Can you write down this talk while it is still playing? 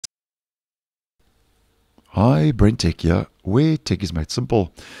Hi, BrenTech here, where tech is made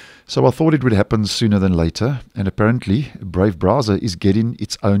simple. So I thought it would happen sooner than later, and apparently Brave browser is getting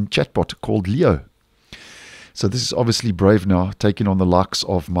its own chatbot called Leo. So this is obviously Brave now taking on the likes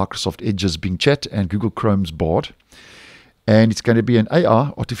of Microsoft Edge's Bing Chat and Google Chrome's Bard. And it's going to be an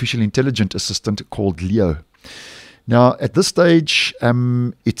AI, artificial intelligent assistant called Leo. Now, at this stage,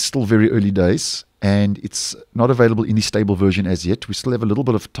 it's still very early days, and it's not available in the stable version as yet. We still have a little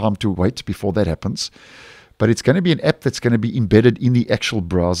bit of time to wait before that happens. But it's going to be an app that's going to be embedded in the actual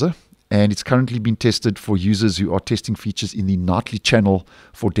browser, and it's currently been tested for users who are testing features in the nightly channel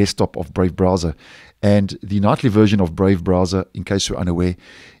for desktop of Brave browser. And the nightly version of Brave browser, in case you're unaware,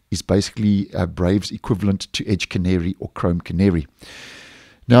 is basically Brave's equivalent to Edge Canary or Chrome Canary.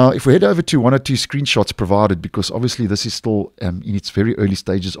 Now, if we head over to one or two screenshots provided, because obviously this is still in its very early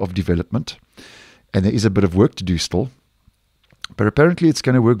stages of development, and there is a bit of work to do still. But apparently it's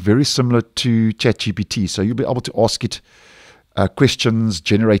going to work very similar to ChatGPT. So you'll be able to ask it questions,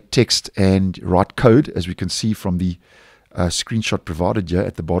 generate text, and write code, as we can see from the screenshot provided here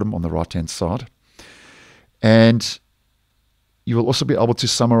at the bottom on the right-hand side. And you will also be able to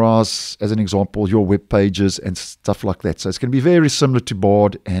summarize, as an example, your web pages and stuff like that. So it's going to be very similar to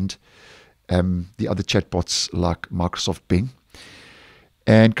Bard and the other chatbots like Microsoft Bing.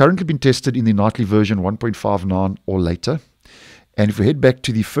 And currently been tested in the nightly version 1.59 or later. And if we head back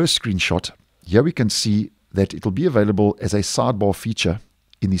to the first screenshot, here we can see that it will be available as a sidebar feature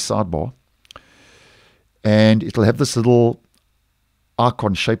in the sidebar. And it'll have this little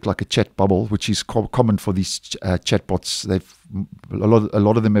icon shaped like a chat bubble, which is common for these chatbots. A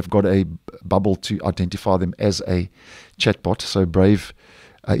lot of them have got a bubble to identify them as a chatbot. So Brave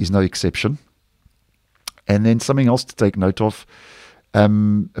is no exception. And then something else to take note of.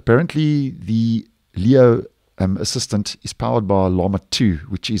 Apparently the Leo assistant is powered by Llama 2,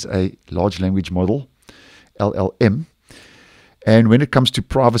 which is a large language model, LLM. And when it comes to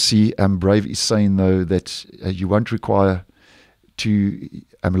privacy, Brave is saying, though, that you won't require to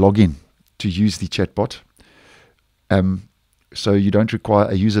log in to use the chatbot. So you don't require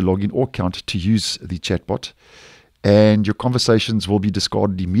a user login or account to use the chatbot. And your conversations will be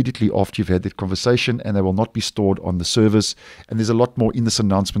discarded immediately after you've had that conversation, and they will not be stored on the servers. And there's a lot more in this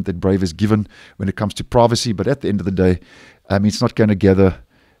announcement that Brave has given when it comes to privacy. But at the end of the day, it's not going to gather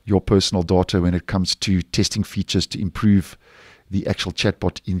your personal data when it comes to testing features to improve the actual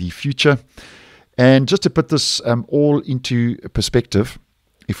chatbot in the future. And just to put this all into perspective,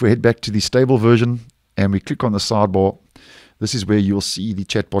 if we head back to the stable version and we click on the sidebar, this is where you'll see the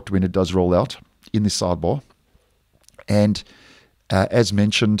chatbot when it does roll out in the sidebar. And as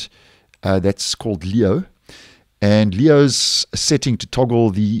mentioned, that's called Leo. And Leo's setting to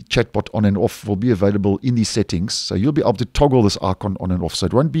toggle the chatbot on and off will be available in these settings. So you'll be able to toggle this icon on and off. So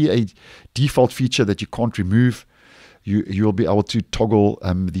it won't be a default feature that you can't remove. You'll be able to toggle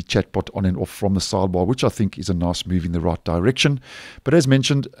the chatbot on and off from the sidebar, which I think is a nice move in the right direction. But as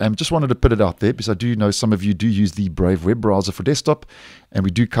mentioned, just wanted to put it out there because I do know some of you do use the Brave web browser for desktop, and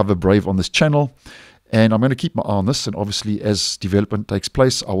we do cover Brave on this channel. And I'm going to keep my eye on this, and obviously as development takes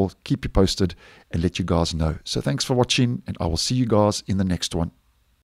place, I will keep you posted and let you guys know. So thanks for watching, and I will see you guys in the next one.